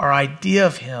 our idea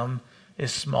of him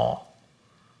is small.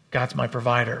 God's my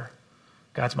provider.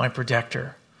 God's my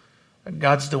protector.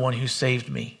 God's the one who saved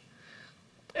me.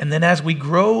 And then as we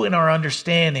grow in our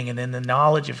understanding and in the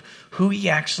knowledge of who he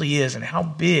actually is and how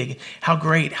big, how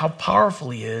great, how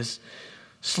powerful he is,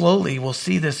 slowly we'll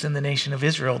see this in the nation of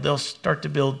Israel. They'll start to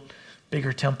build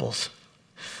bigger temples.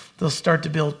 They'll start to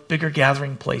build bigger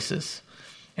gathering places.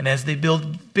 And as they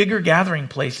build bigger gathering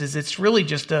places, it's really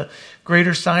just a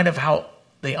greater sign of how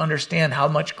they understand how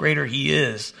much greater he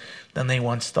is than they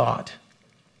once thought.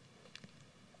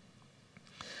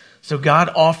 So God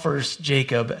offers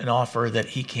Jacob an offer that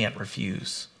he can't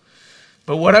refuse.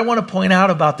 But what I want to point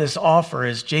out about this offer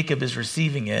is Jacob is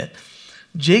receiving it.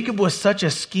 Jacob was such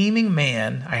a scheming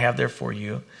man, I have there for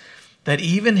you, that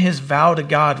even his vow to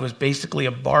God was basically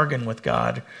a bargain with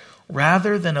God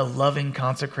rather than a loving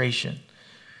consecration.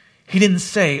 He didn't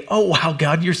say, oh, wow,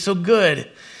 God, you're so good.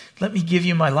 Let me give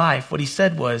you my life. What he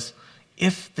said was,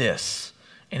 if this,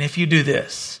 and if you do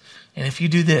this, and if you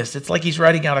do this. It's like he's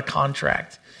writing out a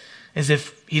contract as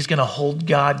if he's going to hold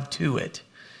God to it.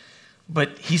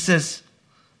 But he says,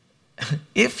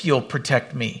 if you'll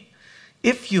protect me,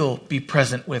 if you'll be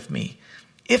present with me,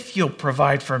 if you'll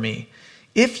provide for me,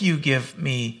 if you give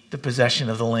me the possession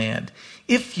of the land,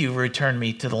 if you return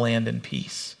me to the land in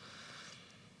peace,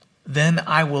 then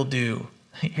I will do.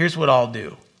 Here's what I'll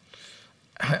do.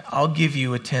 I'll give you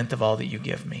 1/10 of all that you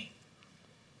give me.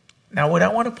 Now, what I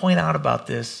want to point out about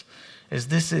this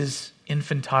is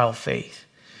infantile faith.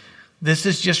 This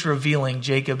is just revealing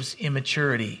Jacob's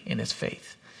immaturity in his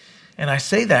faith. And I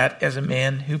say that as a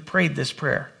man who prayed this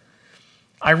prayer.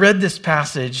 I read this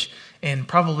passage in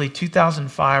probably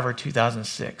 2005 or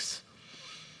 2006.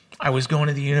 I was going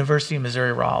to the University of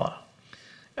Missouri-Rolla.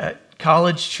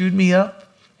 College chewed me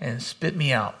up and spit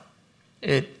me out.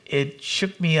 It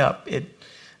shook me up. It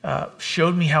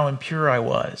showed me how impure I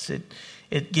was.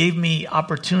 It gave me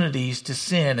opportunities to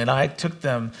sin, and I took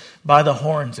them by the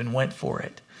horns and went for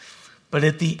it. But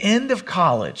at the end of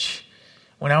college,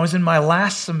 when I was in my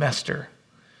last semester,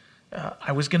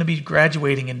 I was going to be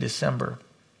graduating in December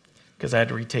because I had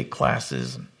to retake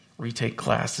classes and retake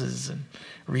classes and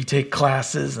retake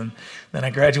classes. And then I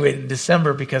graduated in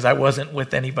December because I wasn't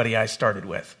with anybody I started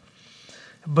with.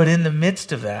 But in the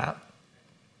midst of that,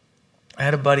 I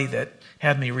had a buddy that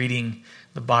had me reading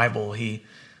the Bible.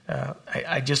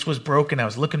 I just was broken. I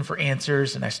was looking for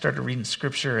answers, and I started reading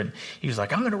Scripture. And he was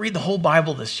like, "I'm going to read the whole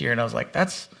Bible this year." And I was like,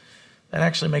 that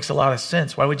actually makes a lot of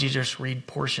sense. Why would you just read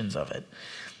portions of it?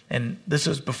 And this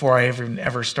was before I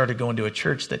ever started going to a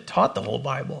church that taught the whole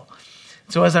Bible.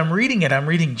 So as I'm reading it, I'm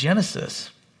reading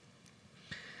Genesis.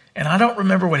 And I don't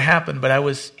remember what happened, but I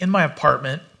was in my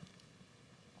apartment,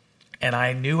 and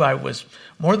I knew I was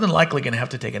more than likely going to have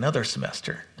to take another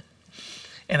semester.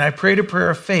 And I prayed a prayer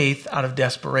of faith out of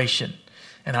desperation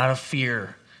and out of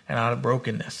fear and out of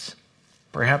brokenness,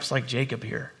 perhaps like Jacob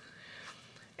here.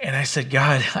 And I said,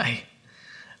 God,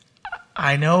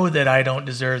 I know that I don't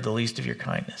deserve the least of your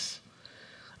kindness.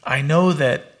 I know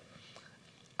that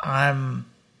I'm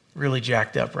really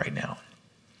jacked up right now.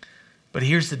 But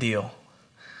here's the deal.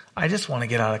 I just want to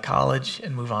get out of college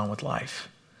and move on with life.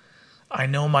 I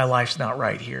know my life's not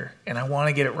right here, and I want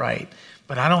to get it right,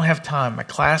 but I don't have time. My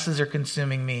classes are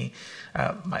consuming me.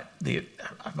 I'm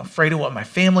afraid of what my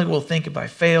family will think if I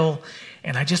fail,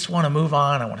 and I just want to move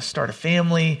on. I want to start a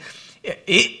family.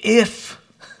 If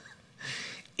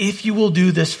you will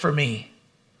do this for me,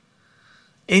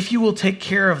 if you will take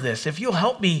care of this, if you'll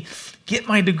help me get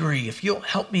my degree, if you'll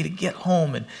help me to get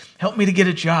home and help me to get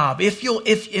a job, if,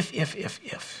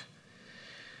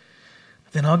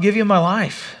 then I'll give you my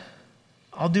life.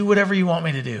 I'll do whatever you want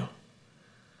me to do.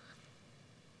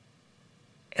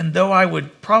 And though I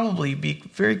would probably be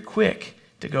very quick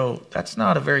to go, that's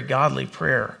not a very godly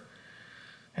prayer,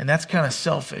 and that's kind of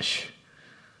selfish,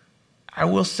 I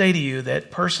will say to you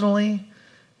that personally,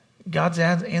 God's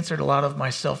answered a lot of my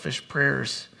selfish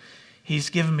prayers. He's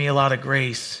given me a lot of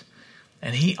grace,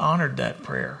 and he honored that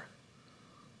prayer.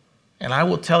 And I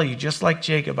will tell you, just like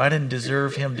Jacob, I didn't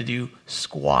deserve him to do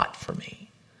squat for me.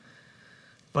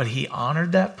 But he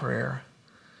honored that prayer.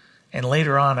 And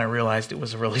later on, I realized it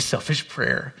was a really selfish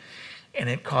prayer. And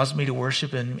it caused me to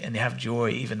worship him and have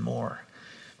joy even more.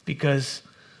 Because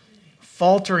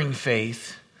faltering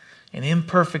faith and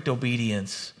imperfect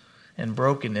obedience and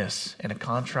brokenness and a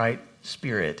contrite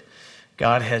spirit,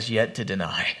 God has yet to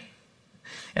deny.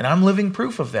 And I'm living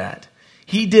proof of that.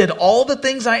 He did all the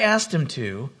things I asked him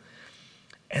to,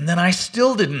 and then I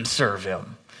still didn't serve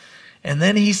him. And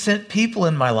then he sent people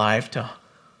in my life to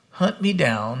hunt me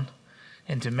down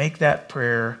and to make that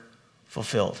prayer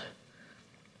fulfilled.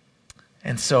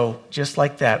 And so, just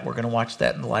like that, we're going to watch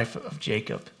that in the life of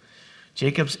Jacob.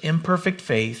 Jacob's imperfect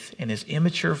faith and his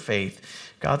immature faith,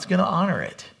 God's going to honor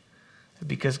it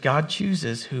because God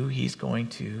chooses who he's going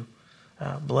to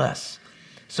bless.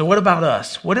 So what about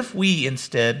us? What if we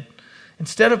instead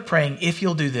of praying, if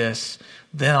you'll do this,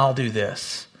 then I'll do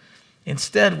this.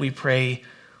 Instead, we pray,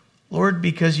 Lord,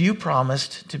 because you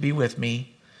promised to be with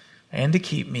me and to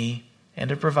keep me and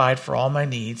to provide for all my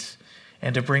needs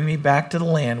and to bring me back to the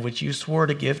land which you swore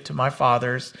to give to my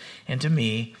fathers and to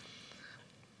me,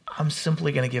 I'm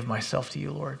simply going to give myself to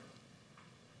you, Lord.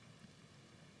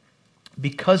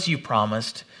 Because you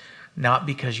promised, not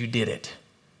because you did it.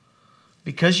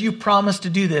 Because you promised to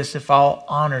do this, if I'll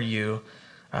honor you,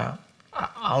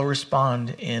 I'll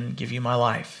respond and give you my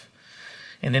life.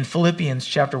 And in Philippians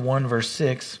chapter 1, verse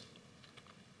 6,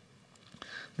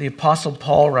 the Apostle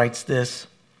Paul writes this.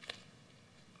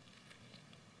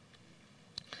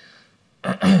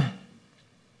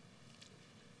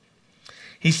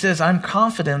 He says, I'm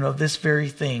confident of this very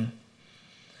thing,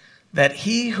 that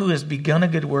he who has begun a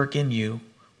good work in you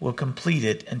will complete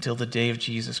it until the day of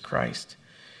Jesus Christ.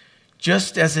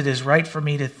 Just as it is right for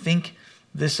me to think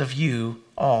this of you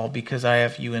all, because I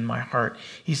have you in my heart.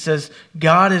 He says,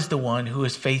 God is the one who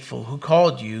is faithful, who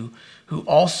called you, who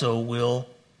also will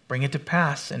bring it to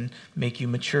pass and make you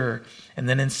mature. And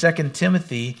then in 2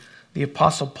 Timothy, the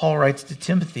Apostle Paul writes to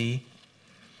Timothy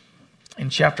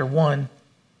in chapter 1,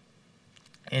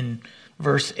 in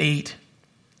verse 8,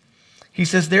 he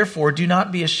says, therefore, do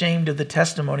not be ashamed of the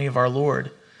testimony of our Lord,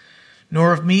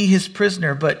 nor of me his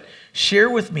prisoner, but share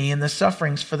with me in the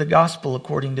sufferings for the gospel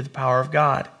according to the power of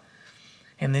God.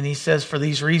 And then he says, for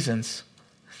these reasons,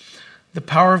 the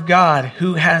power of God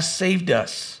who has saved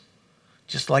us,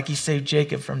 just like he saved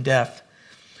Jacob from death,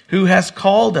 who has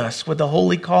called us with a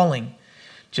holy calling,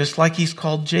 just like he's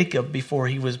called Jacob before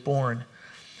he was born,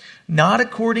 not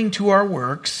according to our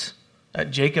works.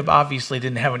 Jacob obviously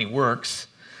didn't have any works,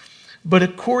 but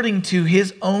according to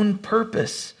his own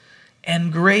purpose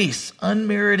and grace,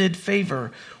 unmerited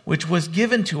favor, which was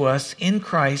given to us in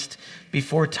Christ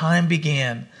before time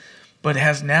began, but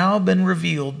has now been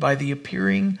revealed by the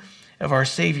appearing of our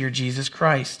Savior Jesus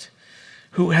Christ,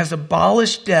 who has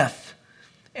abolished death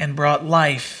and brought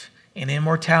life and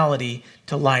immortality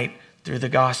to light through the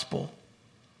gospel.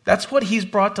 That's what he's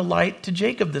brought to light to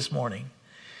Jacob this morning.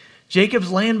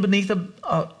 Jacob's laying beneath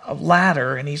a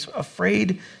ladder and he's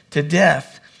afraid to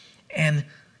death. And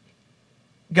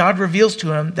God reveals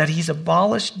to him that he's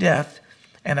abolished death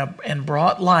and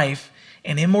brought life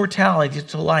and immortality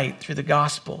to light through the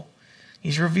gospel.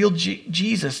 He's revealed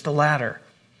Jesus, the ladder.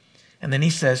 And then he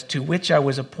says, to which I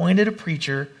was appointed a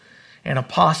preacher, an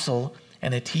apostle,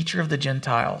 and a teacher of the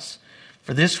Gentiles.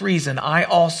 For this reason I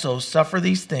also suffer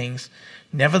these things.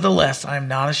 Nevertheless, I am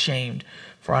not ashamed,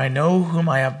 for I know whom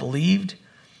I have believed,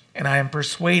 and I am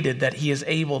persuaded that he is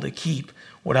able to keep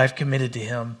what I've committed to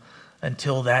him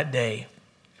until that day.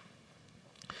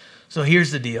 So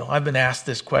here's the deal. I've been asked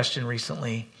this question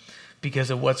recently because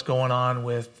of what's going on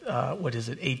with,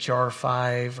 HR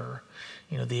 5 or,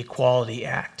 the Equality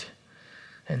Act.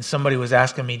 And somebody was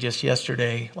asking me just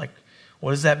yesterday,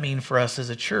 what does that mean for us as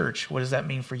a church? What does that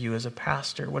mean for you as a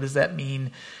pastor? What does that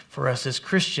mean for us as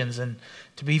Christians? And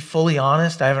to be fully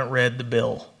honest, I haven't read the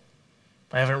bill.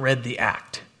 I haven't read the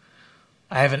act.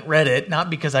 I haven't read it, not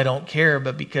because I don't care,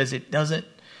 but because it doesn't,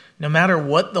 no matter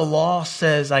what the law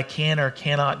says I can or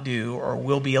cannot do, or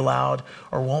will be allowed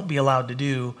or won't be allowed to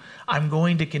do, I'm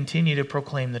going to continue to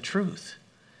proclaim the truth.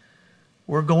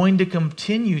 We're going to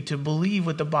continue to believe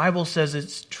what the Bible says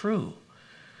it's true.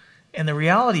 And the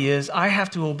reality is, I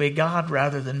have to obey God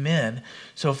rather than men.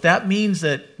 So if that means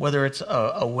that whether it's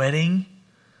a wedding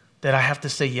that I have to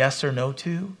say yes or no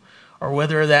to, or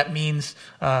whether that means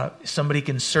somebody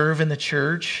can serve in the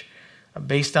church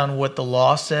based on what the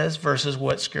law says versus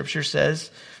what Scripture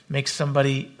says makes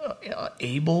somebody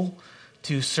able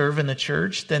to serve in the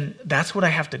church, then that's what I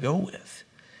have to go with.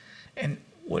 And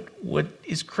what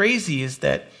is crazy is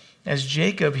that as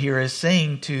Jacob here is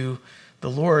saying to the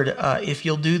Lord, if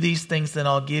you'll do these things, then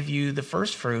I'll give you the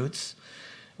first fruits.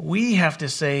 We have to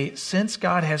say, since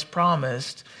God has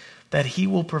promised that he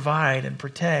will provide and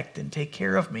protect and take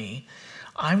care of me,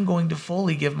 I'm going to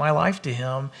fully give my life to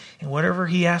him. And whatever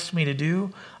he asks me to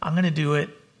do, I'm going to do it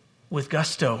with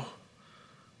gusto,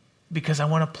 because I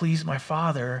want to please my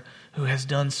Father who has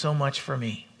done so much for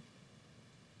me.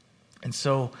 And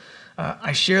so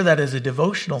I share that as a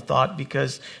devotional thought,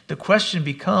 because the question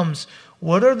becomes,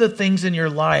 what are the things in your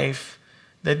life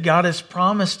that God has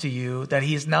promised to you that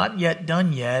he has not yet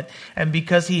done yet, and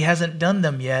because he hasn't done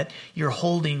them yet, you're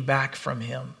holding back from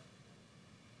him?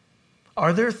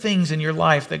 Are there things in your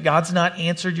life that God's not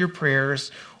answered your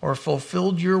prayers or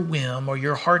fulfilled your whim or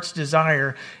your heart's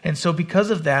desire, and so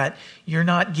because of that, you're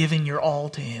not giving your all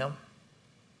to him?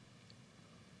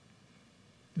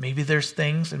 Maybe there's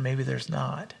things and maybe there's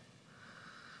not.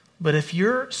 But if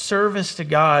your service to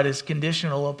God is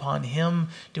conditional upon him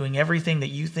doing everything that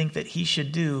you think that he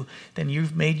should do, then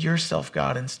you've made yourself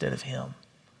God instead of him.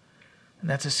 And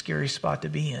that's a scary spot to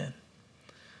be in,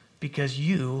 because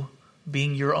you,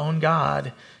 being your own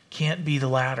God, can't be the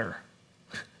latter.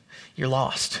 You're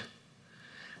lost.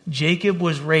 Jacob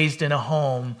was raised in a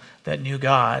home that knew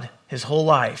God his whole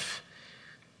life.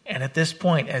 And at this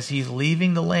point, as he's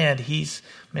leaving the land,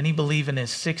 many believe in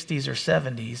his 60s or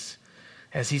 70s,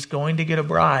 as he's going to get a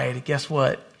bride, guess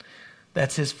what?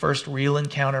 That's his first real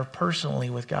encounter personally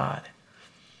with God.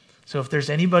 So if there's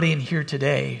anybody in here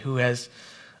today who has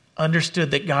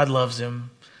understood that God loves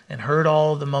him and heard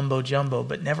all the mumbo jumbo,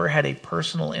 but never had a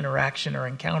personal interaction or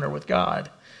encounter with God,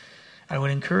 I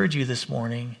would encourage you this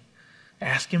morning,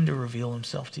 ask him to reveal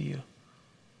himself to you.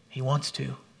 He wants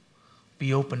to.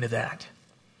 Be open to that.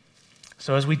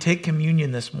 So as we take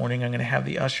communion this morning, I'm going to have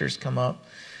the ushers come up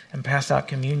and pass out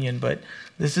communion, but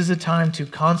this is a time to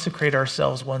consecrate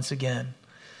ourselves once again.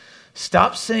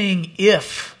 Stop saying,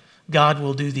 if God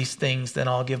will do these things, then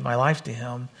I'll give my life to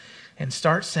him. And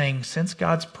start saying, since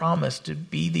God's promised to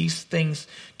be these things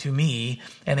to me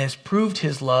and has proved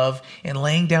his love in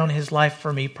laying down his life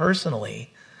for me personally,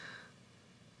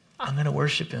 I'm going to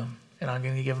worship him and I'm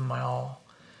going to give him my all,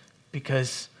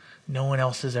 because no one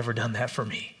else has ever done that for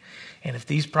me. And if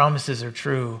these promises are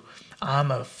true,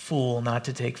 I'm a fool not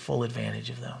to take full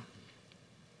advantage of them.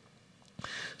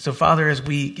 So, Father, as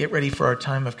we get ready for our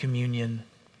time of communion,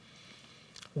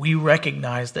 we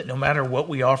recognize that no matter what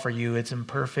we offer you, it's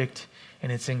imperfect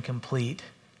and it's incomplete.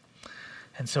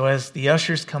 And so as the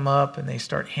ushers come up and they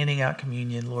start handing out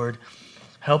communion, Lord,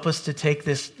 help us to take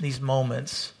these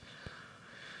moments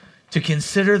to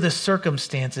consider the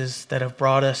circumstances that have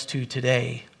brought us to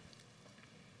today.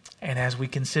 And as we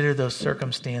consider those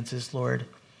circumstances, Lord,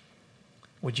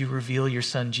 would you reveal your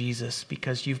son Jesus,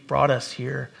 because you've brought us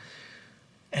here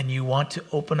and you want to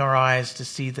open our eyes to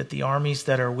see that the armies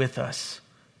that are with us,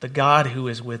 the God who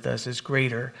is with us, is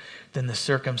greater than the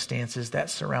circumstances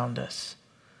that surround us.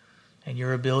 And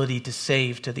your ability to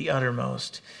save to the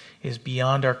uttermost is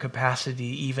beyond our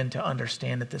capacity even to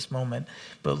understand at this moment.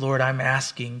 But Lord, I'm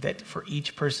asking that for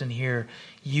each person here,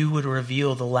 you would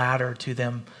reveal the latter to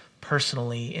them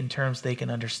personally in terms they can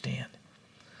understand.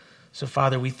 So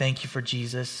Father, we thank you for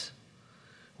Jesus.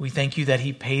 We thank you that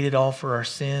he paid it all for our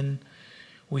sin.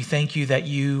 We thank you that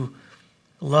you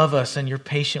love us and you're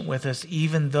patient with us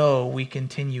even though we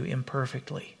continue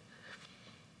imperfectly.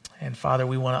 And Father,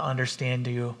 we want to understand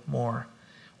you more.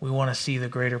 We want to see the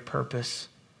greater purpose.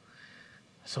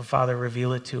 So Father,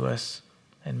 reveal it to us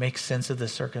and make sense of the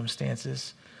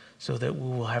circumstances so that we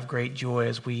will have great joy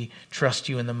as we trust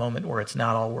you in the moment where it's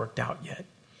not all worked out yet.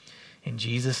 In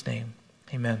Jesus' name,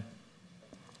 amen.